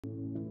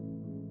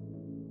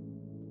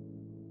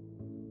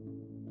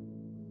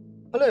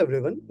Hello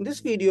everyone, in this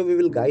video we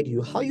will guide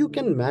you how you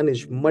can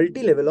manage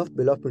multi-level of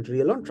bill of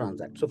material on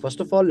TranZact. So first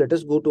of all, let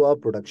us go to our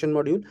production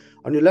module.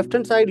 On your left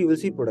hand side, you will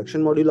see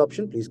production module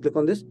option. Please click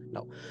on this.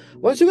 Now,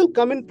 once you will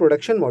come in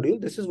production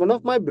module, this is one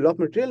of my bill of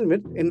material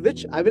in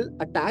which I will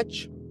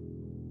attach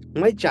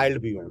my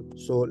child BOM.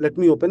 So let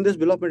me open this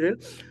bill of material.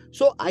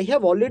 So I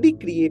have already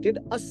created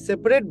a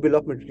separate bill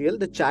of material,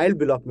 the child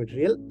bill of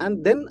material,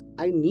 and then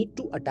I need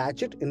to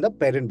attach it in the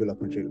parent bill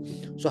of material.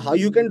 So how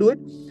you can do it?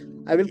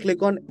 I will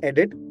click on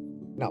edit.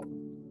 Now,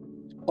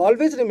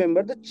 always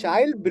remember the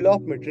child bill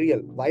of material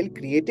while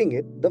creating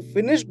it, the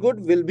finished good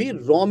will be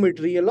raw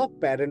material of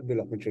parent bill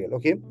of material.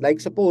 Okay,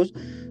 like suppose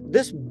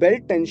this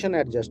belt tension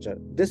adjuster,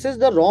 this is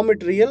the raw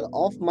material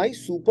of my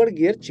super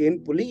gear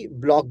chain pulley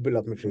block bill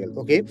of material.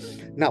 Okay,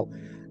 now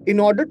in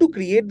order to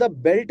create the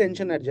belt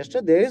tension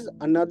adjuster, there is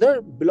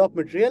another bill of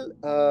material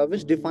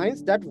which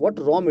defines that what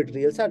raw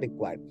materials are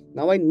required.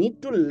 Now I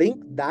need to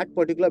link that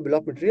particular bill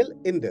of material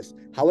in this.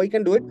 How I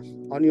can do it?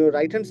 On your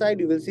right hand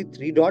side, you will see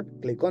three dot.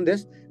 Click on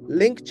this,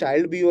 link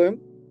child BOM.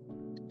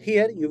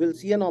 Here you will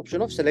see an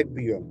option of select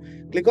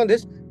BOM. Click on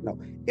this. Now,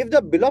 if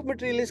the bill of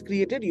material is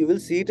created, you will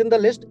see it in the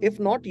list. If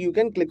not, you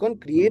can click on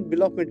create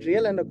bill of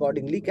material and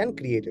accordingly can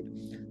create it.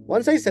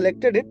 Once I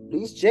selected it,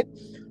 please check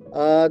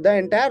the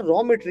entire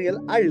raw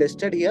material are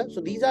listed here. So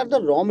these are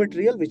the raw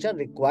material which are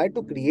required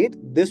to create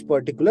this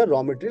particular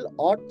raw material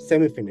or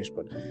semi-finished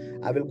one.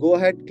 I will go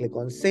ahead, click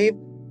on save.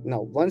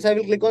 Now, once I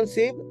will click on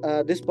save,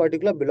 this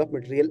particular bill of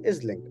material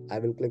is linked. I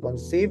will click on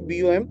save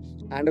BOM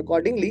and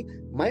accordingly,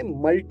 my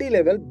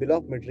multi-level bill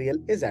of material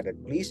is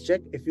added. Please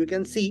check if you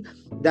can see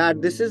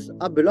that this is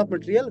a bill of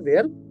material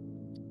where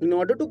in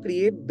order to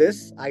create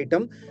this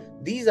item,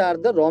 these are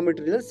the raw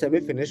material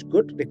semi-finished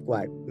good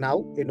required.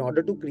 Now, in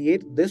order to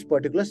create this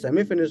particular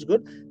semi-finished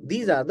good,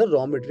 these are the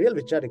raw material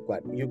which are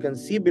required. You can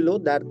see below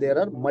that there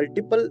are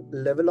multiple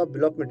level of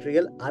bill of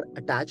material are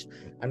attached,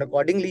 and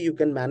accordingly you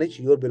can manage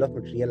your bill of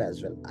material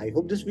as well. I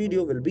hope this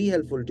video will be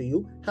helpful to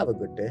you. Have a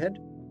good day ahead.